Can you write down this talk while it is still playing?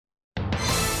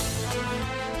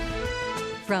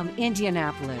from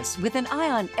Indianapolis with an eye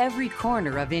on every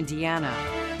corner of Indiana.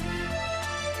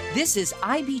 This is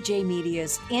IBJ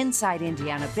Media's Inside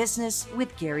Indiana Business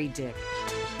with Gary Dick.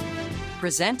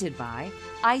 Presented by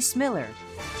Ice Miller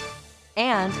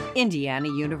and Indiana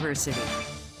University.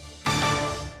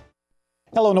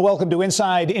 Hello and welcome to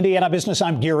Inside Indiana Business.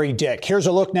 I'm Gary Dick. Here's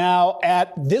a look now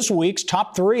at this week's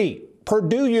top three.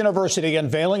 Purdue University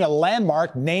unveiling a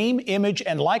landmark name, image,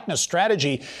 and likeness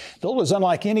strategy built as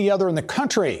unlike any other in the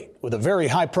country with a very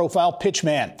high-profile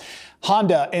pitchman.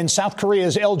 Honda and South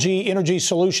Korea's LG Energy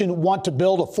Solution want to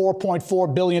build a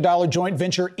 $4.4 billion joint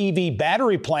venture EV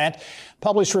battery plant.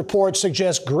 Published reports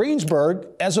suggest Greensburg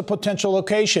as a potential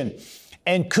location.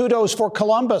 And kudos for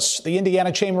Columbus. The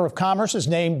Indiana Chamber of Commerce has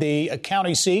named the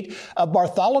county seat of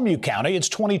Bartholomew County its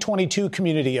 2022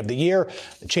 Community of the Year.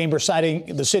 The chamber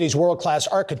citing the city's world-class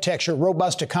architecture,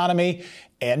 robust economy,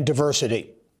 and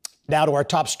diversity. Now to our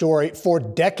top story. For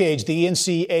decades, the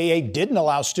NCAA didn't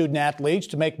allow student athletes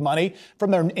to make money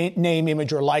from their name,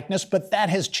 image, or likeness, but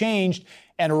that has changed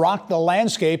and rocked the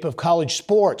landscape of college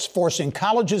sports, forcing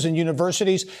colleges and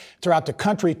universities throughout the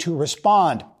country to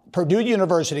respond. Purdue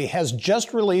University has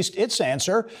just released its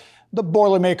answer, the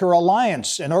Boilermaker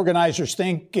Alliance, and organizers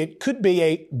think it could be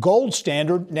a gold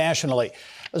standard nationally.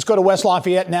 Let's go to West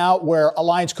Lafayette now, where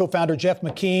Alliance co-founder Jeff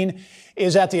McKean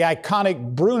is at the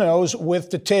iconic Bruno's with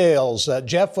details.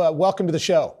 Jeff, welcome to the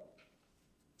show.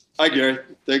 Hi, Gary.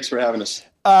 Thanks for having us.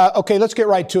 Okay, let's get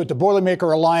right to it. The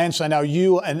Boilermaker Alliance, I know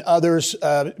you and others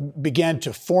began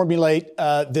to formulate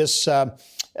this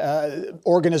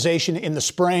organization in the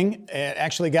spring,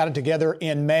 actually got it together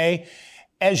in May.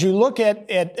 As you look at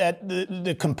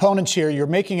the components here, you're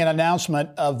making an announcement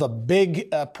of a big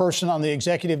person on the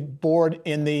executive board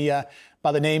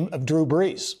by the name of Drew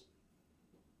Brees.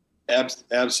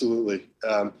 Absolutely.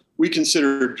 We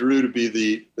consider Drew to be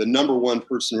the number one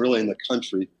person really in the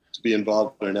country to be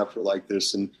involved in an effort like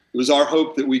this. And it was our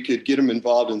hope that we could get him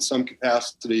involved in some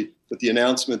capacity. But the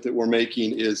announcement that we're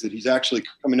making is that he's actually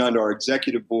coming onto our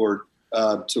executive board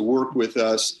to work with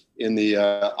us in the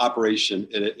operation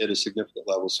at a significant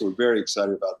level. So we're very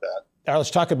excited about that. Now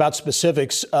let's talk about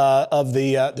specifics of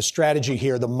the strategy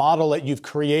here, the model that you've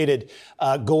created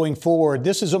going forward.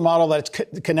 This is a model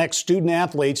that connects student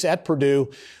athletes at Purdue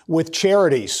with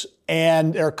charities.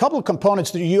 And there are a couple of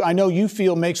components that I know you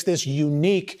feel makes this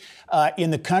unique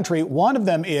in the country. One of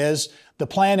them is the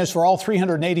plan is for all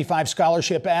 385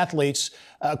 scholarship athletes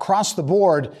across the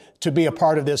board to be a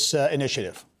part of this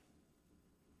initiative.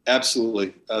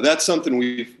 Absolutely. That's something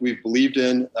we've believed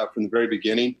in from the very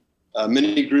beginning.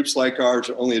 Many groups like ours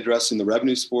are only addressing the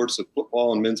revenue sports of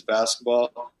football and men's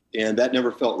basketball, and that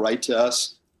never felt right to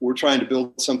us. We're trying to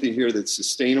build something here that's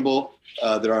sustainable,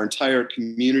 that our entire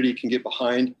community can get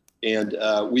behind, and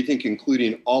we think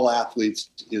including all athletes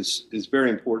is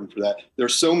very important for that. There are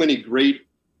so many great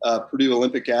Purdue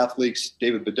Olympic athletes,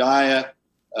 David Badaya,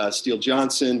 Steele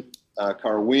Johnson,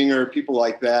 Carl Winger, people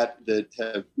like that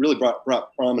have really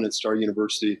brought prominence to our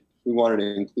university. We wanted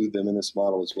to include them in this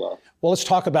model as well. Well, let's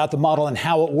talk about the model and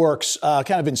how it works,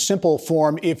 kind of in simple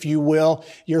form, if you will.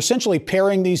 You're essentially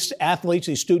pairing these athletes,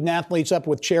 these student athletes, up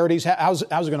with charities. How's it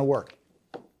going to work?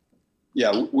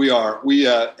 Yeah, we are. We,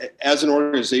 as an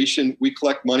organization, we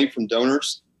collect money from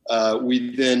donors.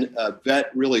 We then vet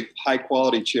really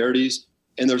high-quality charities,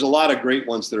 and there's a lot of great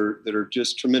ones that are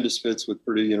just tremendous fits with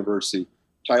Purdue University.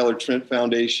 Tyler Trent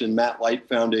Foundation, Matt Light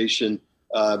Foundation,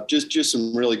 just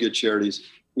some really good charities.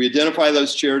 We identify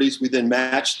those charities. We then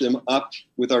match them up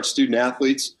with our student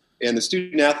athletes, and the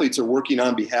student athletes are working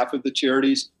on behalf of the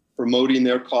charities, promoting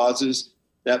their causes.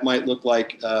 That might look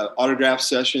like autograph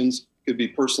sessions, could be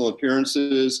personal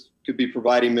appearances, could be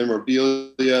providing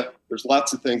memorabilia. There's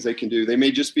lots of things they can do. They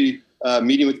may just be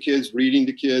meeting with kids, reading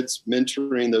to kids,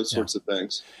 mentoring, those sorts of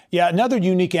things. Yeah, another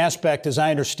unique aspect, as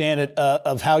I understand it,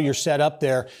 of how you're set up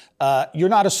there, you're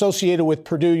not associated with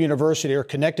Purdue University or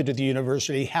connected to the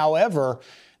university. However,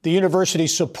 the university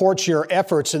supports your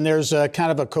efforts, and there's a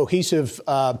kind of a cohesive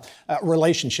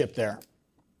relationship there.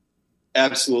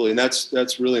 Absolutely, and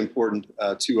that's really important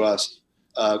to us.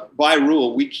 By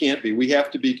rule, we can't be. We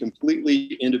have to be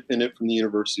completely independent from the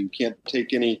university. We can't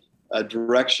take any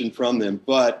direction from them.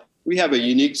 But we have a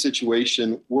unique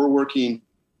situation. We're working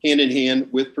hand in hand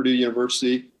with Purdue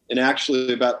University. And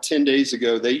actually, about 10 days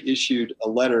ago, they issued a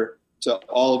letter to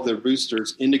all of their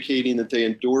boosters indicating that they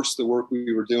endorsed the work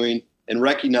we were doing and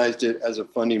recognized it as a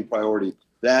funding priority.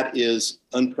 That is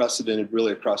unprecedented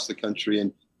really across the country.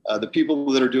 And the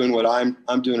people that are doing what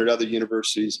I'm doing at other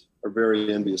universities are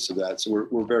very envious of that. So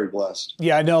we're very blessed.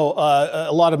 Yeah, I know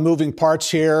a lot of moving parts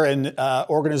here, and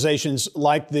organizations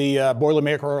like the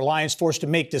Boilermaker Alliance forced to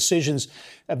make decisions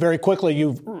very quickly.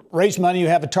 You've raised money. You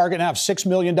have a target now of $6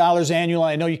 million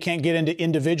annually. I know you can't get into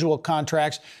individual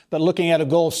contracts, but looking at a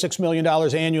goal of $6 million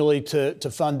annually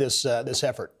to fund this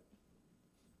effort.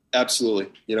 Absolutely.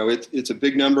 It's a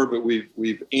big number, but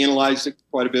we've analyzed it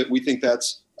quite a bit. We think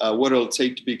that's what it'll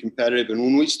take to be competitive. And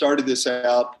when we started this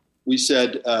out, we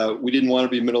said we didn't want to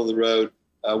be middle of the road.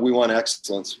 We want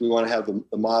excellence. We want to have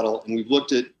the model. And we've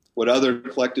looked at what other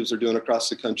collectives are doing across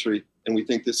the country, and we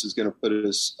think this is going to put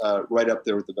us right up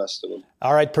there with the best of them.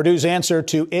 All right, Purdue's answer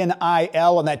to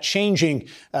NIL and that changing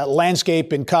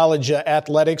landscape in college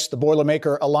athletics, the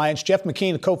Boilermaker Alliance. Jeff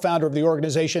McKean, the co-founder of the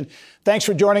organization. Thanks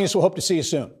for joining us. We'll hope to see you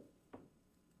soon.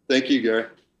 Thank you, Gary.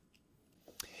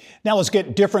 Now let's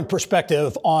get different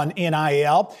perspective on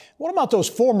NIL. What about those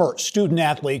former student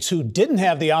athletes who didn't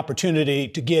have the opportunity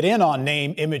to get in on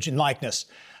name, image, and likeness?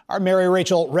 Our Mary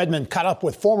Rachel Redmond caught up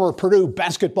with former Purdue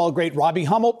basketball great Robbie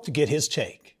Hummel to get his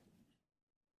take.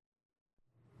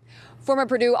 Former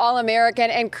Purdue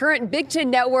All-American and current Big Ten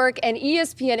Network and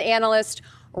ESPN analyst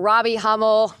Robbie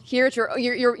Hummel here at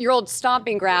your old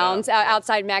stomping grounds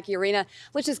outside Mackey Arena.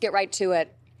 Let's just get right to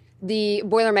it. The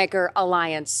Boilermaker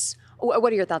Alliance.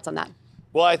 What are your thoughts on that?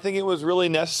 Well, I think it was really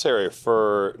necessary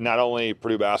for not only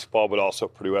Purdue basketball, but also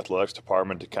Purdue athletics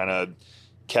department to kind of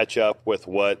catch up with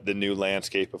what the new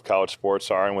landscape of college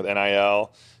sports are. And with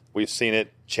NIL, we've seen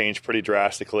it change pretty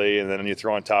drastically. And then you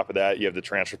throw on top of that, you have the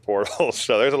transfer portal.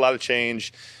 So there's a lot of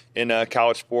change in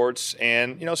college sports.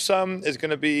 And, some is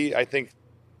going to be, I think,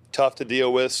 tough to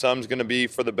deal with. Some's going to be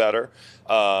for the better.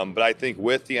 But I think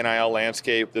with the NIL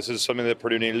landscape, this is something that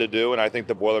Purdue needed to do. And I think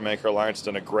the Boilermaker Alliance has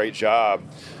done a great job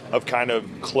of kind of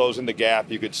closing the gap,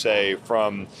 you could say,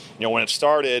 from, when it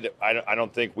started, I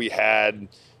don't think we had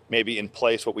maybe in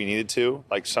place what we needed to.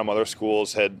 Like some other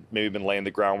schools had maybe been laying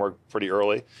the groundwork pretty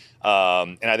early.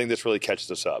 And I think this really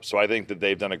catches us up. So I think that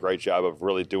they've done a great job of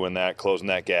really doing that, closing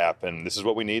that gap. And this is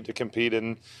what we need to compete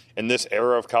in this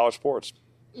era of college sports.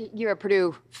 You're a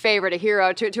Purdue favorite, a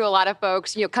hero to a lot of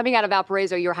folks. Coming out of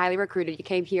Valparaiso, you were highly recruited. You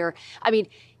came here. I mean,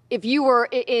 if you were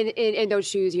in those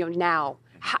shoes, now,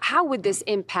 how would this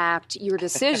impact your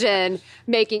decision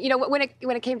making? When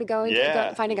it came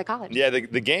to finding a college. Yeah, the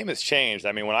game has changed.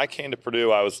 I mean, when I came to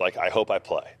Purdue, I was like, I hope I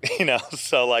play.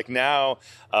 So like now,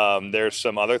 there's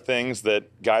some other things that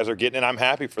guys are getting, and I'm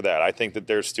happy for that. I think that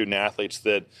there's student athletes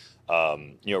that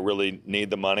really need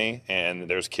the money, and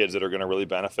there's kids that are going to really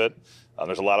benefit.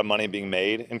 There's a lot of money being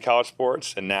made in college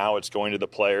sports, and now it's going to the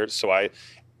players. So I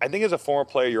think as a former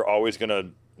player, you're always going to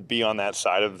be on that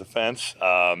side of the fence.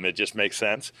 It just makes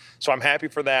sense. So I'm happy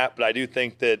for that, but I do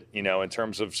think that, in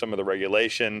terms of some of the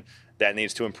regulation, that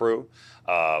needs to improve.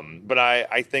 But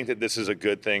I think that this is a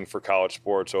good thing for college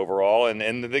sports overall,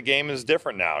 and the game is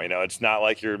different now. It's not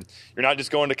like you're not just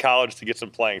going to college to get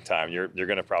some playing time. You're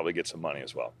going to probably get some money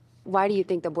as well. Why do you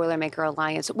think the Boilermaker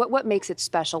Alliance? What makes it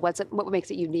special? What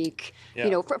makes it unique?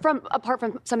 Yeah. From apart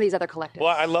from some of these other collectives.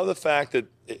 Well, I love the fact that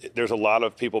there's a lot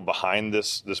of people behind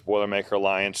this Boilermaker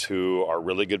Alliance who are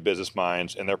really good business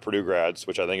minds, and they're Purdue grads,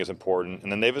 which I think is important.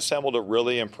 And then they've assembled a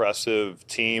really impressive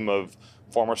team of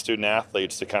former student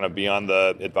athletes to kind of be on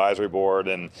the advisory board,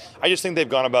 and I just think they've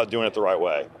gone about doing it the right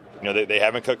way. They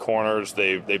haven't cut corners.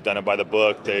 They've done it by the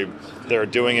book. They're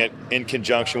doing it in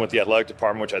conjunction with the athletic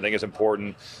department, which I think is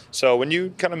important. So when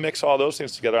you kind of mix all those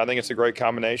things together, I think it's a great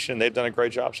combination. They've done a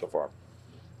great job so far.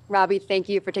 Robbie, thank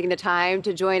you for taking the time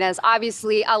to join us.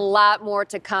 Obviously, a lot more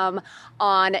to come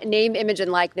on name, image,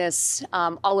 and likeness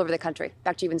all over the country.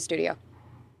 Back to you in studio.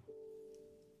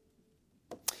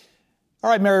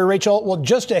 All right, Mary Rachel. Well,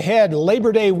 just ahead,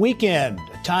 Labor Day weekend.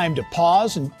 Time to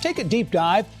pause and take a deep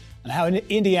dive on how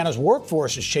Indiana's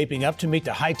workforce is shaping up to meet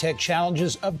the high-tech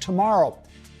challenges of tomorrow.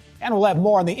 And we'll have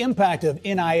more on the impact of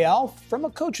NIL from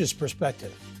a coach's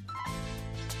perspective.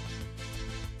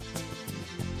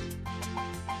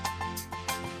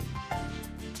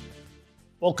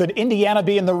 Well, could Indiana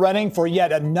be in the running for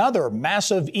yet another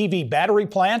massive EV battery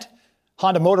plant?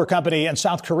 Honda Motor Company and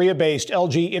South Korea-based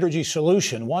LG Energy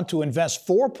Solution want to invest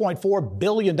 $4.4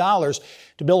 billion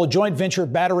to build a joint venture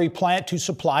battery plant to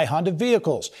supply Honda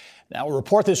vehicles. Now, a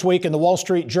report this week in the Wall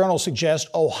Street Journal suggests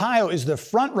Ohio is the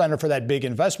front runner for that big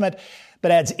investment,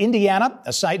 but adds Indiana,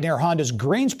 a site near Honda's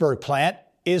Greensburg plant,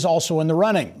 is also in the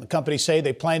running. The companies say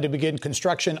they plan to begin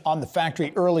construction on the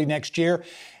factory early next year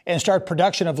and start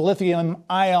production of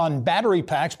lithium-ion battery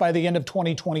packs by the end of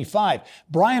 2025.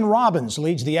 Brian Robbins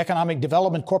leads the Economic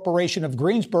Development Corporation of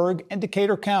Greensburg and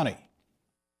Decatur County.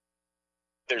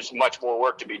 there's much more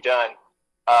work to be done.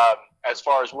 As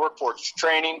far as workforce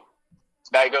training,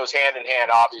 that goes hand in hand,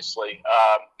 obviously,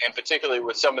 and particularly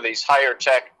with some of these higher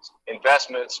tech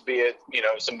investments, be it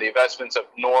some of the investments up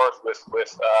north with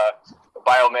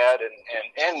biomed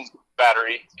and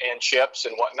battery and chips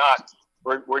and whatnot.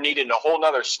 We're needing a whole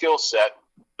nother skill set.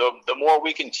 The more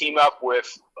we can team up with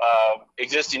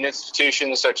existing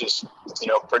institutions such as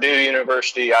Purdue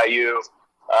University, IU,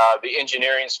 the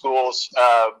engineering schools,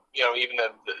 even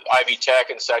the Ivy Tech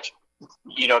and such.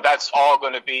 That's all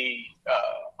going to be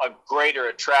a greater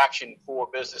attraction for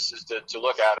businesses to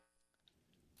look at.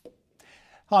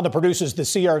 Honda produces the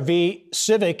CR-V,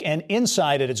 Civic, and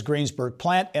Insight at its Greensburg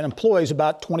plant and employs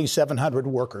about 2,700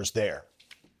 workers there.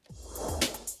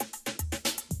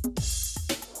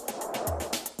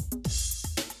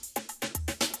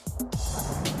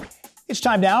 It's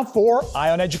time now for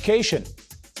Eye on Education.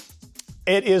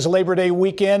 It is Labor Day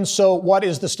weekend, so what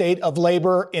is the state of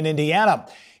labor in Indiana?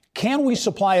 Can we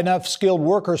supply enough skilled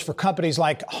workers for companies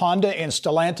like Honda and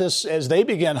Stellantis as they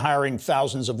begin hiring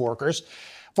thousands of workers?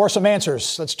 For some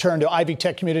answers, let's turn to Ivy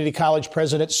Tech Community College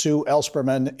President Sue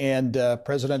Ellspermann. And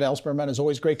President Ellspermann, is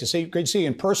always great to see you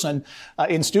in person,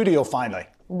 in studio finally.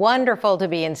 Wonderful to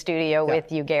be in studio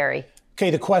with you, Gary. Okay,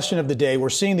 the question of the day, we're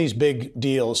seeing these big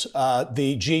deals,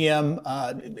 the GM,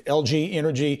 LG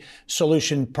Energy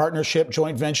Solution Partnership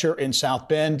joint venture in South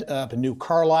Bend, the new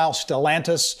Carlisle,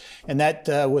 Stellantis, and that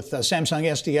with Samsung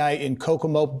SDI in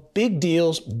Kokomo. Big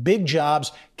deals, big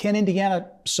jobs. Can Indiana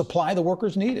supply the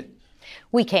workers needed?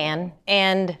 We can,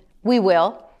 and we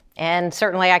will. And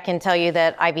certainly I can tell you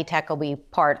that Ivy Tech will be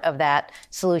part of that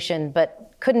solution,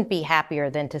 but couldn't be happier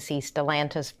than to see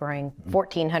Stellantis bring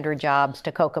 1,400 jobs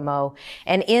to Kokomo.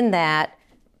 And in that,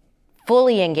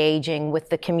 fully engaging with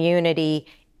the community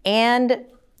and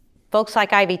folks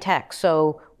like Ivy Tech.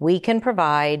 So we can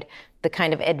provide the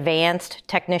kind of advanced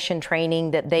technician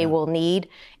training that they will need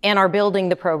and are building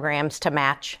the programs to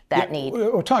match that need.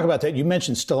 We'll talk about that. You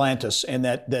mentioned Stellantis and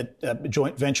that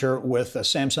joint venture with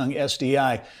Samsung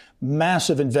SDI.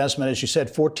 Massive investment, as you said,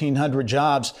 1,400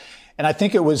 jobs. And I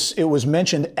think it was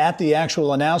mentioned at the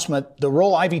actual announcement, the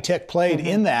role Ivy Tech played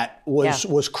in that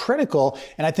was critical.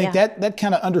 And I think that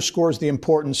kind of underscores the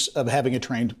importance of having a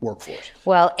trained workforce.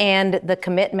 Well, and the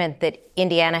commitment that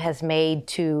Indiana has made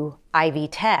to Ivy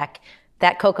Tech.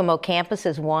 That Kokomo campus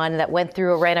is one that went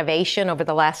through a renovation over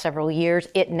the last several years.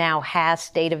 It now has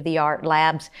state-of-the-art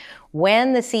labs.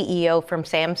 When the CEO from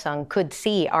Samsung could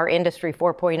see our Industry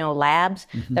 4.0 labs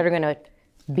that are going to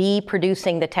be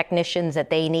producing the technicians that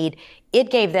they need,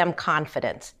 it gave them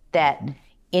confidence that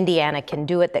Indiana can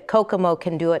do it, that Kokomo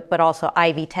can do it, but also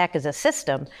Ivy Tech as a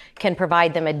system can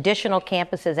provide them additional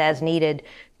campuses as needed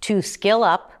to skill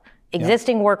up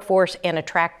existing workforce and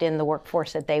attract in the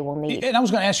workforce that they will need. And I was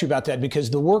going to ask you about that because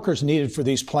the workers needed for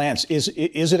these plants, is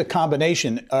it a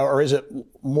combination or is it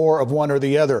more of one or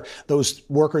the other? Those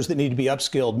workers that need to be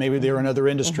upskilled, maybe they're in other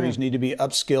industries, need to be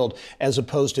upskilled as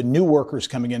opposed to new workers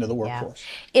coming into the workforce.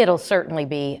 It'll certainly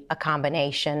be a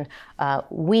combination.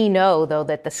 We know, though,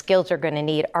 that the skills they're going to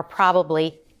need are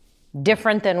probably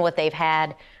different than what they've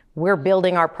had. We're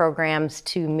building our programs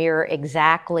to mirror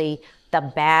exactly the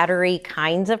battery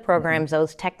kinds of programs,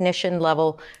 those technician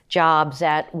level jobs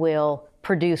that will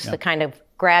produce the kind of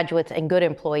graduates and good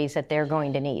employees that they're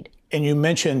going to need. And you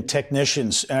mentioned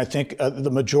technicians, and I think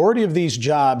the majority of these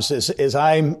jobs, as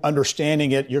I'm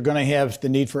understanding it, you're going to have the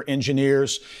need for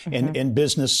engineers and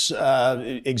business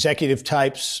executive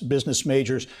types, business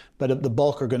majors, but the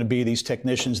bulk are going to be these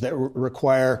technicians that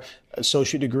require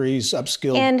associate degrees,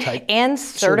 upskilled type and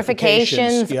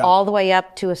certifications all the way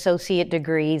up to associate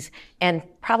degrees, and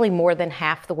probably more than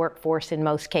half the workforce in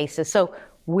most cases. So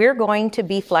we're going to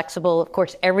be flexible. Of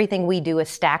course, everything we do is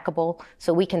stackable,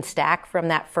 so we can stack from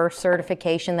that first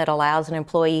certification that allows an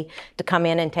employee to come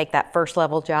in and take that first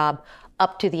level job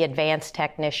up to the advanced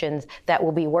technicians that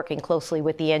will be working closely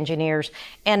with the engineers.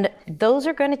 And those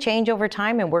are going to change over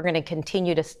time, and we're going to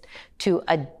continue to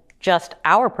adjust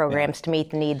our programs to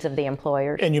meet the needs of the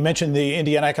employers. And you mentioned the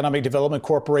Indiana Economic Development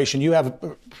Corporation. You have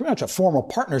pretty much a formal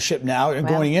partnership now and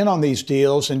going in on these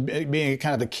deals and being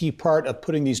kind of the key part of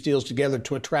putting these deals together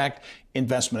to attract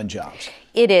investment and jobs.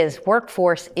 It is.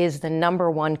 Workforce is the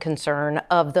number one concern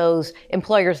of those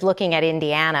employers looking at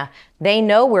Indiana. They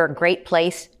know we're a great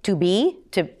place to be,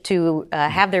 to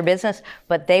have their business,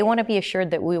 but they want to be assured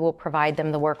that we will provide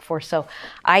them the workforce. So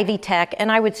Ivy Tech,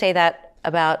 and I would say that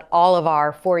about all of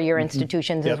our four-year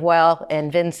institutions as well,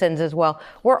 and Vincent's as well.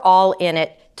 We're all in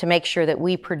it to make sure that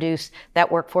we produce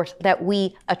that workforce, that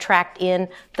we attract in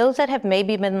those that have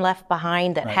maybe been left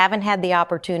behind, that haven't had the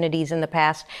opportunities in the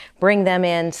past, bring them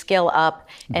in, skill up,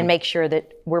 and make sure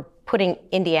that we're putting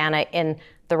Indiana in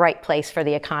the right place for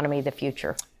the economy of the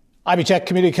future. Ivy Tech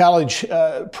Community College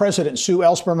President Sue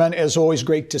Ellspermann, as always,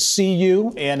 great to see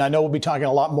you. And I know we'll be talking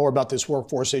a lot more about this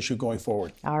workforce issue going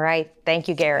forward. All right. Thank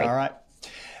you, Gary. All right.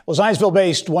 Well,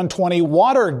 Zionsville-based 120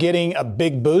 Water getting a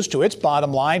big boost to its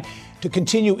bottom line to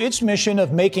continue its mission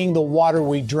of making the water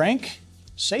we drink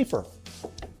safer.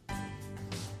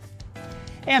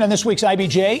 And in this week's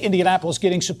IBJ, Indianapolis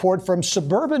getting support from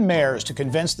suburban mayors to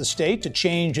convince the state to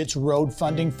change its road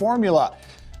funding formula.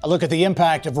 A look at the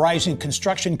impact of rising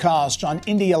construction costs on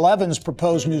Indy 11's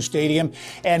proposed new stadium,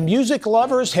 and music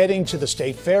lovers heading to the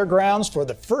state fairgrounds for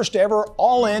the first ever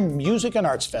all-in music and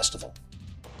arts festival.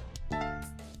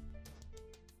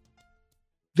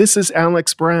 This is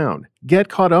Alex Brown. Get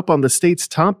caught up on the state's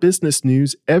top business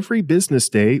news every business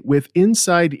day with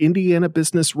Inside Indiana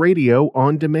Business Radio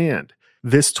on demand.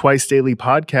 This twice-daily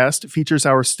podcast features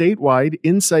our statewide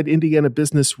Inside Indiana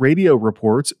Business Radio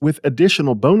reports with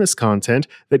additional bonus content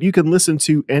that you can listen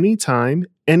to anytime,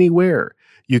 anywhere.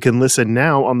 You can listen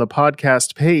now on the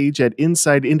podcast page at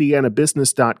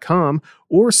InsideIndianaBusiness.com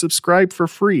or subscribe for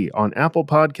free on Apple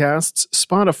Podcasts,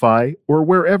 Spotify, or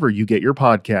wherever you get your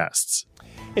podcasts.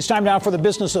 It's time now for the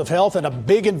business of health and a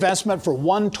big investment for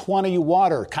 120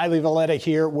 Water. Kylie Valletta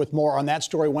here with more on that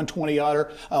story. 120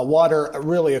 Water,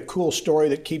 really a cool story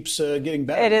that keeps getting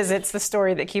better. It is. It's the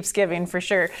story that keeps giving for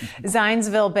sure.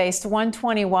 Zionsville-based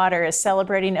 120 Water is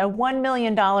celebrating a $1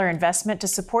 million investment to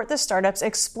support the startup's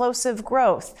explosive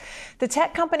growth. The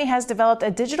tech company has developed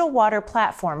a digital water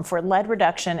platform for lead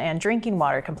reduction and drinking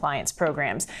water compliance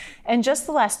programs. In just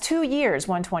the last 2 years,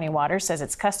 120 Water says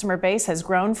its customer base has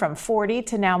grown from 40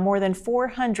 to now more than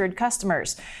 400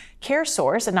 customers.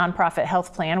 CareSource, a nonprofit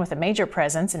health plan with a major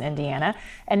presence in Indiana,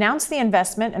 announced the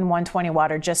investment in 120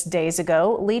 Water just days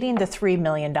ago, leading the $3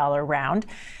 million round.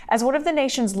 As one of the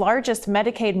nation's largest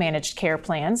Medicaid managed care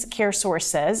plans, CareSource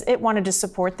says it wanted to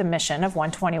support the mission of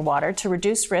 120 Water to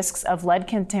reduce risks of lead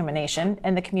contamination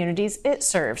in the communities it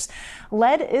serves.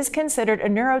 Lead is considered a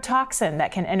neurotoxin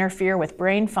that can interfere with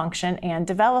brain function and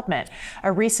development.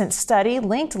 A recent study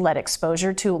linked lead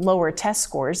exposure to lower test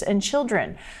scores in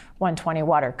children. 120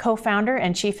 Water co-founder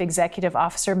and chief executive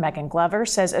officer Megan Glover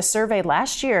says a survey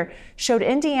last year showed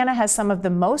Indiana has some of the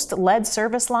most lead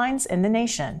service lines in the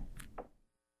nation.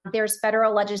 There's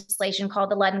federal legislation called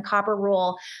the Lead and Copper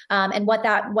Rule. And what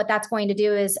that's going to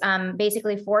do is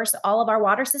basically force all of our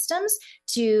water systems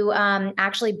to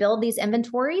actually build these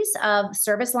inventories of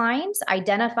service lines,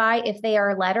 identify if they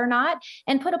are lead or not,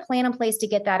 and put a plan in place to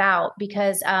get that out.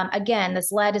 Because again,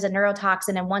 this lead is a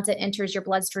neurotoxin, and once it enters your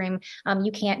bloodstream,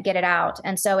 you can't get it out.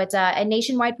 And so it's a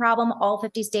nationwide problem, all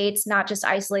 50 states, not just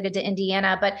isolated to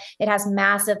Indiana, but it has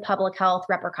massive public health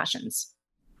repercussions.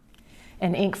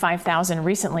 And Inc. 5000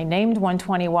 recently named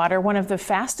 120 Water one of the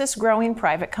fastest growing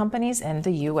private companies in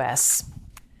the U.S.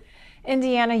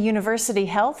 Indiana University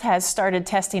Health has started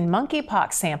testing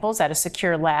monkeypox samples at a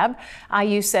secure lab.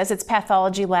 IU says its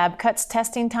pathology lab cuts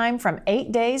testing time from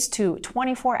 8 days to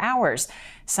 24 hours.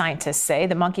 Scientists say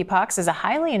the monkeypox is a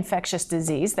highly infectious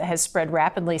disease that has spread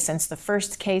rapidly since the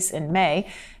first case in May.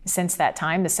 Since that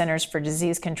time, the Centers for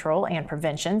Disease Control and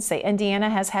Prevention say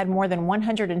Indiana has had more than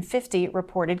 150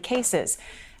 reported cases.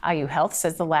 IU Health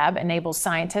says the lab enables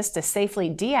scientists to safely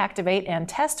deactivate and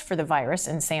test for the virus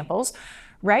in samples.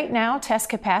 Right now, test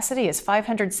capacity is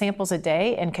 500 samples a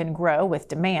day and can grow with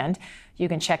demand. You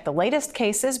can check the latest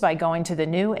cases by going to the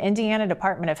new Indiana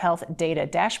Department of Health data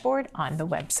dashboard on the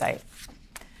website.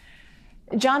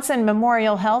 Johnson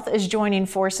Memorial Health is joining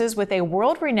forces with a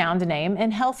world-renowned name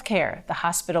in healthcare. The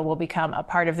hospital will become a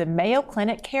part of the Mayo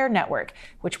Clinic Care Network,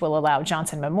 which will allow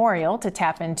Johnson Memorial to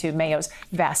tap into Mayo's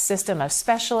vast system of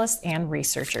specialists and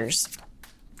researchers.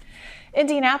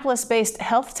 Indianapolis-based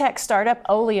health tech startup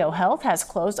Olio Health has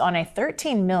closed on a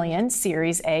 $13 million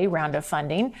Series A round of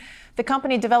funding. The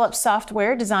company develops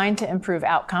software designed to improve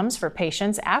outcomes for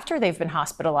patients after they've been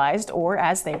hospitalized or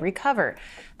as they recover.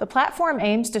 The platform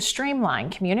aims to streamline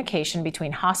communication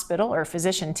between hospital or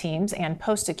physician teams and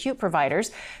post-acute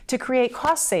providers to create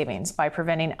cost savings by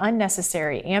preventing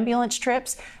unnecessary ambulance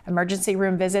trips, emergency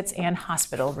room visits, and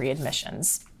hospital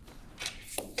readmissions.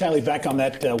 Kylie, back on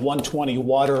that 120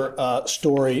 Water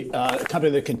story, a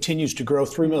company that continues to grow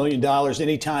 $3 million.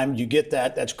 Anytime you get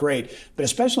that, that's great. But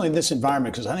especially in this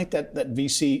environment, because I think that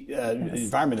VC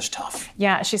environment is tough.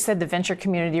 Yeah, she said the venture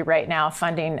community right now,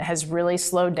 funding has really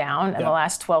slowed down in the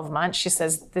last 12 months. She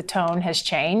says the tone has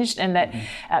changed and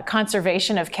that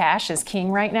conservation of cash is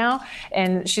king right now.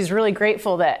 And she's really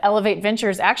grateful that Elevate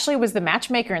Ventures actually was the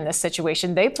matchmaker in this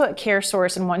situation. They put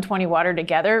CareSource and 120 Water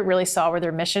together, really saw where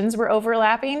their missions were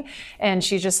overlapping, thriving. And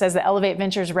she just says that Elevate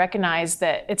Ventures recognize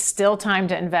that it's still time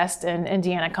to invest in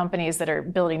Indiana companies that are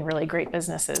building really great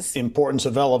businesses. Importance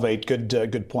of Elevate.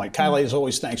 Good point. Kylie, as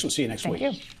always, thanks. We'll see you next week.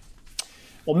 Thank you.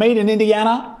 Well, made in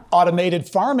Indiana, automated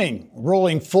farming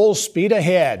rolling full speed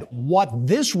ahead. What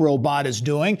this robot is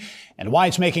doing and why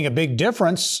it's making a big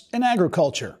difference in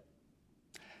agriculture.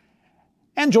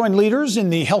 And join leaders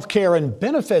in the healthcare and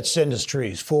benefits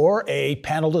industries for a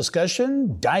panel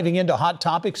discussion diving into hot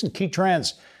topics and key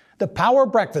trends. The Power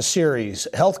Breakfast Series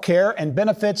Healthcare and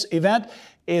Benefits event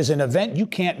is an event you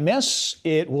can't miss.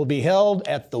 It will be held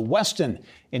at the Westin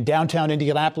in downtown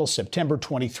Indianapolis, September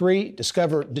 23.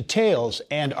 Discover details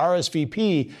and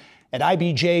RSVP at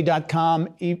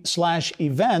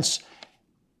ibj.com/events.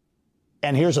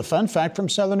 And here's a fun fact from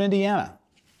Southern Indiana.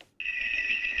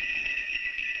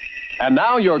 And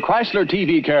now your Chrysler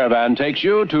TV Caravan takes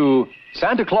you to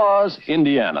Santa Claus,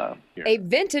 Indiana. A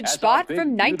vintage spot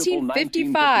from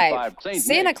 1955.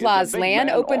 Santa Claus Land,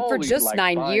 opened for just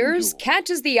 9 years,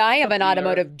 catches the eye of an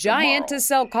automotive giant to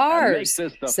sell cars.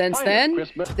 Since then,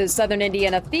 the Southern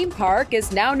Indiana theme park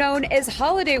is now known as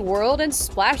Holiday World and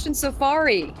Splash and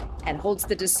Safari, and holds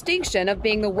the distinction of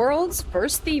being the world's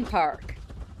first theme park.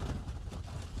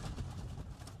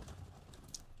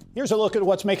 Here's a look at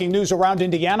what's making news around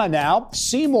Indiana now.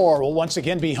 Seymour will once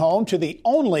again be home to the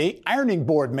only ironing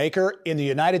board maker in the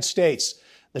United States.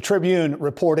 The Tribune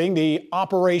reporting the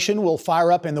operation will fire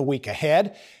up in the week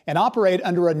ahead and operate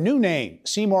under a new name,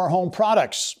 Seymour Home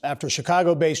Products, after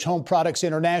Chicago-based Home Products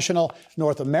International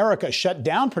North America shut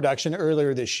down production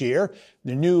earlier this year.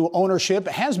 The new ownership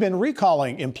has been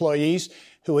recalling employees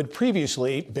who had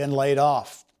previously been laid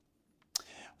off.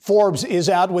 Forbes is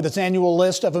out with its annual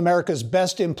list of America's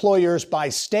best employers by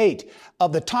state.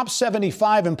 Of the top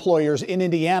 75 employers in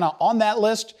Indiana on that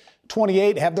list,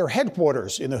 28 have their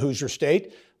headquarters in the Hoosier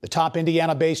State. The top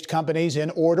Indiana-based companies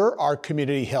in order are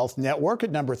Community Health Network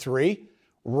at number 3,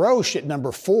 Roche at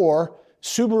number 4,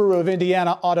 Subaru of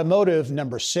Indiana Automotive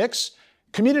number 6,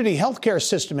 Community Healthcare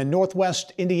System in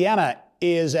Northwest Indiana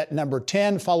is at number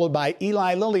 10, followed by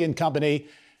Eli Lilly and Company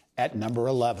at number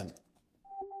 11.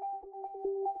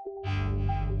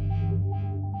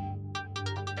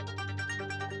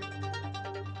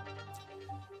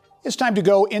 It's time to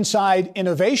go inside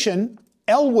innovation.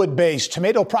 Elwood-based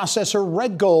tomato processor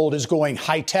Red Gold is going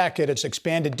high-tech at its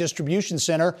expanded distribution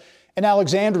center in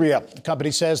Alexandria. The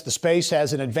company says the space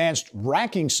has an advanced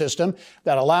racking system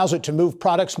that allows it to move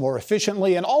products more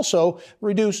efficiently and also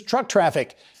reduce truck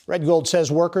traffic. Red Gold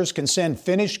says workers can send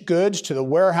finished goods to the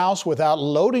warehouse without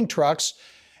loading trucks,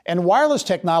 and wireless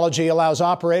technology allows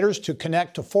operators to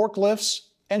connect to forklifts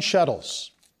and shuttles.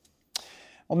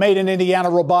 Well, made in Indiana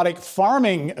robotic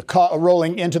farming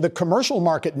rolling into the commercial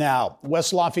market now.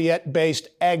 West Lafayette-based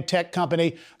ag tech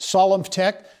company Solemn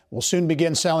Tech will soon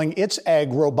begin selling its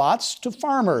ag robots to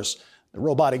farmers. The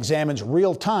robot examines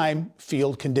real-time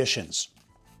field conditions.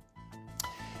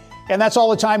 And that's all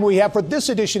the time we have for this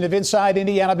edition of Inside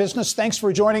Indiana Business. Thanks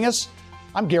for joining us.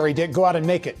 I'm Gary Dick. Go out and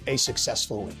make it a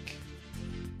successful week.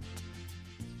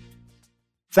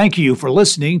 Thank you for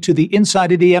listening to the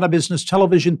Inside Indiana Business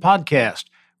Television podcast.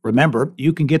 Remember,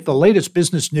 you can get the latest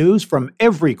business news from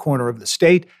every corner of the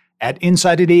state at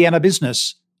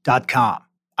InsideIndianaBusiness.com.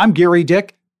 I'm Gary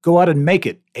Dick. Go out and make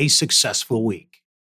it a successful week.